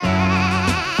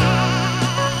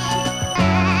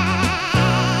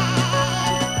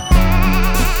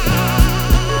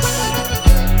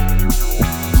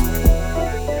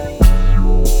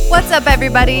What's up,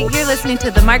 everybody? You're listening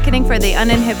to the Marketing for the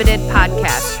Uninhibited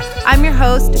podcast. I'm your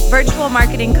host, virtual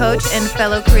marketing coach, and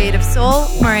fellow creative soul,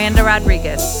 Miranda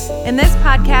Rodriguez. In this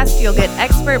podcast, you'll get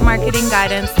expert marketing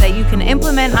guidance that you can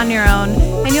implement on your own,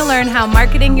 and you'll learn how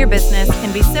marketing your business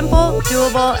can be simple,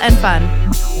 doable, and fun.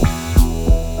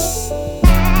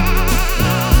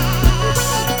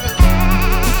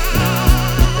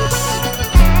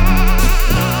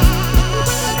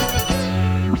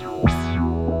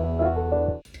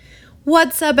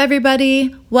 What's up,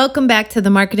 everybody? Welcome back to the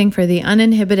Marketing for the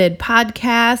Uninhibited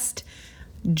podcast,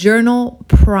 Journal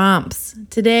Prompts.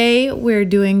 Today, we're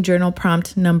doing journal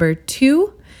prompt number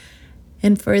 2.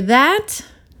 And for that,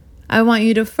 I want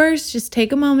you to first just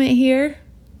take a moment here.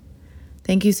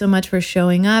 Thank you so much for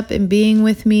showing up and being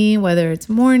with me, whether it's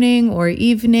morning or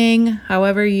evening,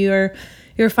 however you're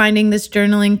finding this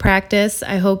journaling practice.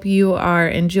 I hope you are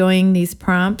enjoying these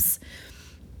prompts.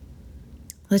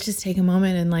 Let's just take a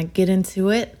moment and get into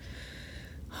it.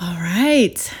 All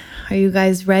right. Are you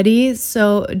guys ready?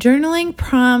 So journaling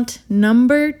prompt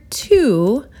number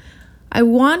 2, I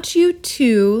want you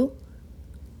to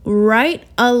write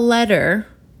a letter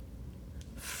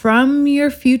from your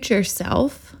future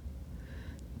self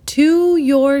to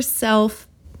yourself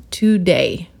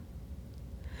today.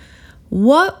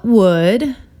 What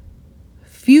would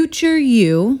future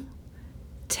you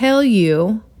tell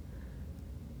you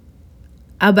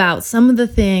about some of the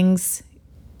things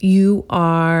you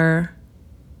are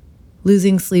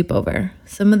losing sleep over?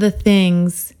 Some of the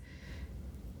things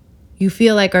you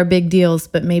feel like are big deals,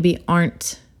 but maybe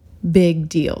aren't big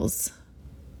deals.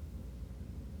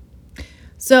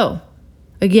 So,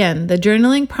 again, the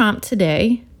journaling prompt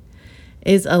today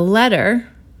is a letter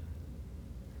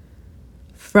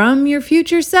from your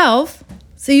future self.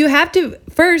 So you have to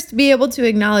first be able to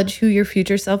acknowledge who your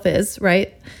future self is,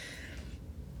 right?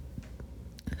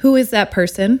 Who is that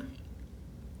person?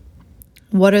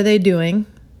 What are they doing?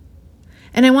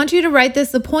 And I want you to write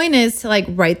this. The point is to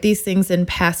write these things in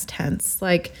past tense.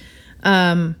 If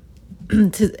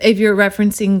you're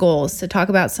referencing goals, to talk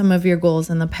about some of your goals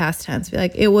in the past tense. Be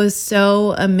like, it was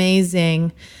so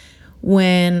amazing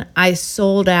when I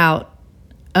sold out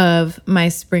of my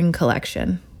spring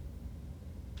collection.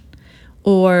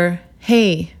 Or,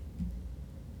 hey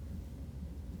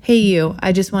you,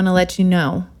 I just want to let you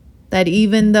know that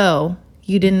even though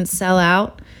you didn't sell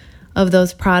out of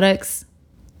those products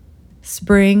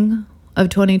spring of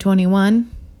 2021,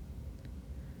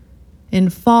 in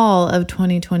fall of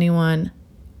 2021,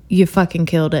 you fucking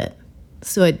killed it.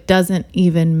 So it doesn't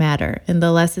even matter. And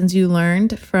the lessons you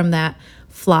learned from that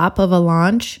flop of a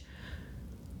launch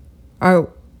are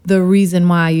the reason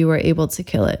why you were able to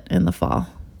kill it in the fall.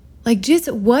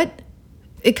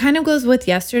 It kind of goes with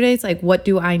yesterday's, what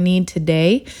do I need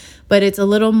today? But it's a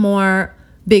little more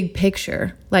big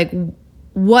picture.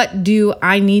 What do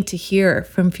I need to hear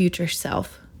from future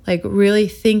self? Really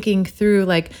thinking through,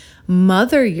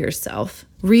 mother yourself,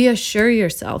 reassure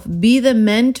yourself, be the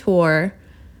mentor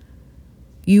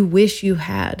you wish you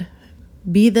had.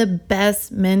 Be the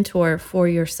best mentor for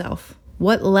yourself.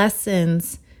 What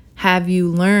lessons have you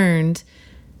learned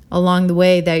along the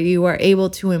way that you are able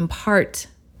to impart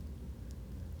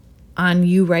on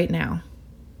you right now?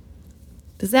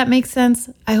 Does that make sense?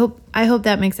 I hope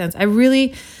that makes sense. I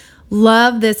really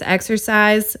love this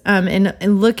exercise.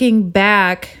 And looking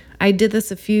back, I did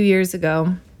this a few years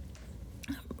ago.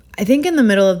 I think in the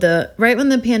middle of right when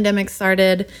the pandemic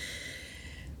started,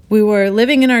 we were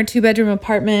living in our 2-bedroom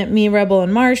apartment, me, Rebel,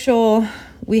 and Marshall.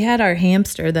 We had our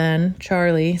hamster then,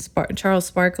 Charles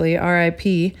Sparkley,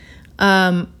 R.I.P.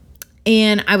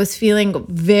 And I was feeling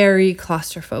very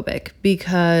claustrophobic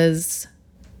because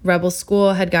Rebel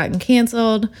school had gotten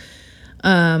canceled.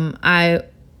 I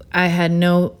had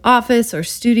no office or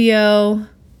studio.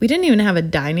 We didn't even have a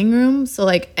dining room. So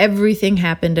everything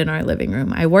happened in our living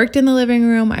room. I worked in the living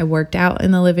room. I worked out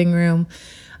in the living room.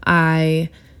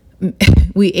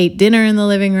 We ate dinner in the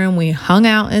living room. We hung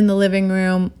out in the living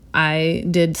room. I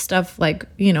did stuff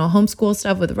homeschool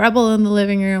stuff with Rebel in the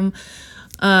living room.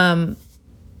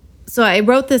 So I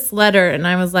wrote this letter, and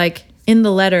I was in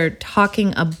the letter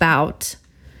talking about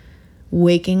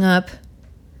waking up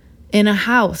in a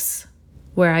house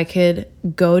where I could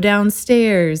go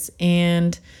downstairs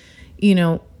and,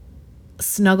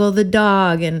 snuggle the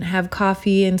dog and have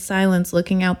coffee in silence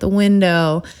looking out the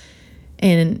window.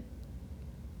 And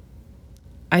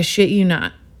I shit you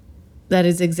not, that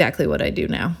is exactly what I do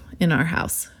now in our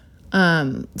house.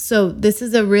 So this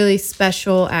is a really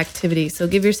special activity. So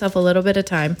give yourself a little bit of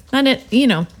time. 10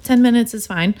 minutes is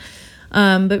fine.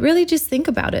 But really just think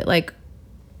about it.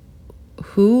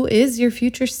 Who is your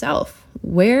future self?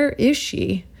 Where is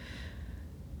she?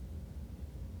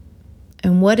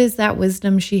 And what is that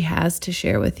wisdom she has to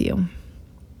share with you?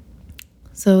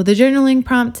 So the journaling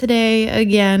prompt today,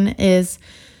 again, is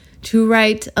to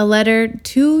write a letter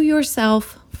to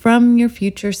yourself from your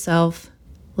future self,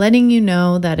 letting you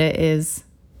know that it is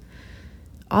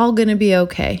all going to be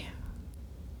okay.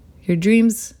 Your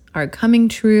dreams are coming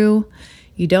true.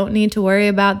 You don't need to worry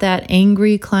about that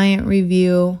angry client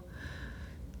review.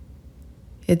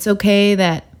 It's okay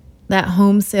that that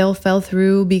home sale fell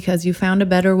through because you found a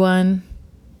better one.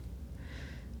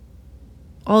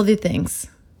 All the things.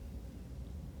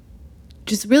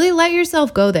 Just really let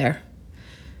yourself go there.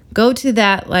 Go to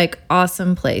that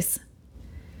awesome place.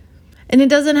 And it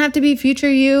doesn't have to be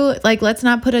future you. Let's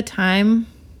not put a time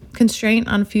constraint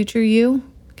on future you.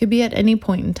 It could be at any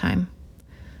point in time.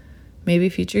 Maybe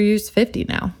future you's 50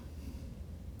 now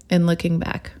and looking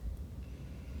back.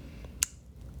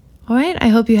 All right, I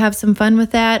hope you have some fun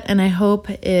with that, and I hope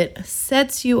it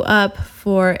sets you up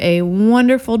for a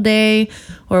wonderful day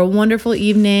or a wonderful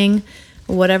evening,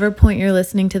 whatever point you're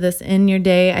listening to this in your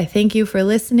day. I thank you for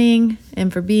listening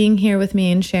and for being here with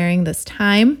me and sharing this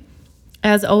time.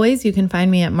 As always, you can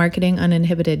find me at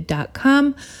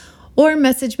marketinguninhibited.com or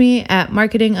message me at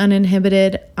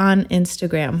marketinguninhibited on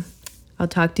Instagram. I'll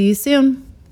talk to you soon.